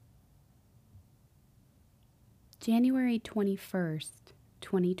January 21st,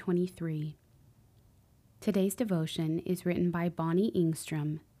 2023. Today's devotion is written by Bonnie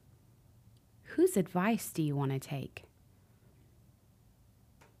Engstrom. Whose advice do you want to take?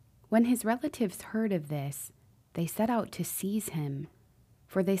 When his relatives heard of this, they set out to seize him,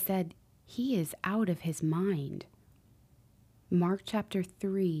 for they said, "He is out of his mind." Mark chapter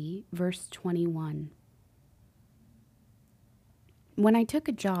 3, verse 21. When I took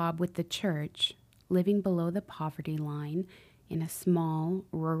a job with the church, living below the poverty line in a small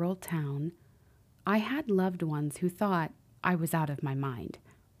rural town, I had loved ones who thought I was out of my mind.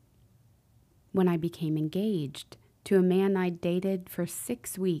 When I became engaged to a man I'd dated for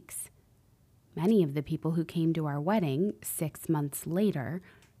 6 weeks, many of the people who came to our wedding 6 months later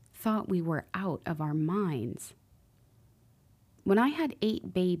thought we were out of our minds. When I had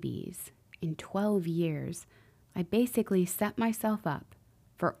 8 babies in 12 years, I basically set myself up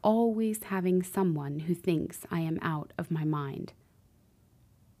for always having someone who thinks I am out of my mind.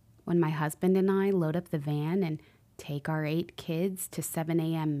 When my husband and I load up the van and take our 8 kids to 7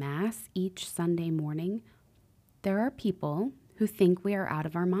 a.m. Mass each Sunday morning, there are people who think we are out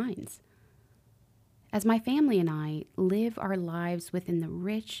of our minds. As my family and I live our lives within the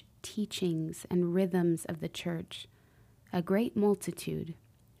rich teachings and rhythms of the church, a great multitude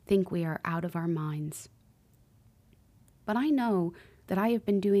think we are out of our minds. But I know that I have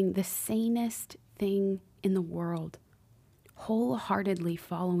been doing the sanest thing in the world, wholeheartedly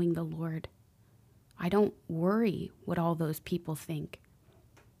following the Lord. I don't worry what all those people think.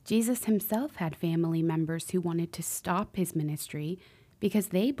 Jesus himself had family members who wanted to stop his ministry because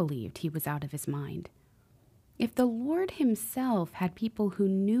they believed he was out of his mind. If the Lord himself had people who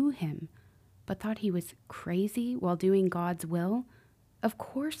knew him but thought he was crazy while doing God's will, of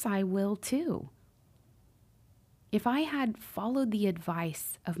course I will too. If I had followed the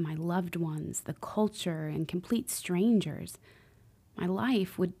advice of my loved ones, the culture, and complete strangers, my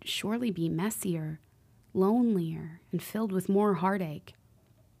life would surely be messier, lonelier, and filled with more heartache.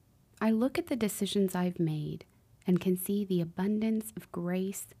 I look at the decisions I've made and can see the abundance of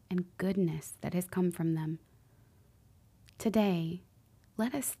grace and goodness that has come from them. Today,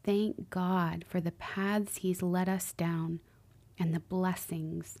 let us thank God for the paths he's led us down and the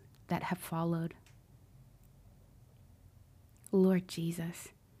blessings that have followed. Lord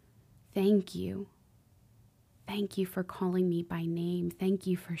Jesus, thank you. Thank you for calling me by name. Thank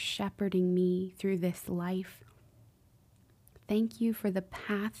you for shepherding me through this life. Thank you for the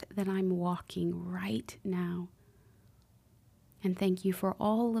path that I'm walking right now. And thank you for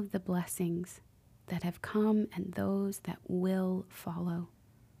all of the blessings that have come and those that will follow.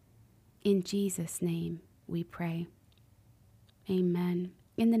 In Jesus' name we pray. Amen.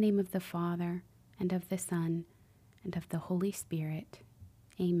 In the name of the Father, and of the Son, and of the Holy Spirit.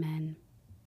 Amen.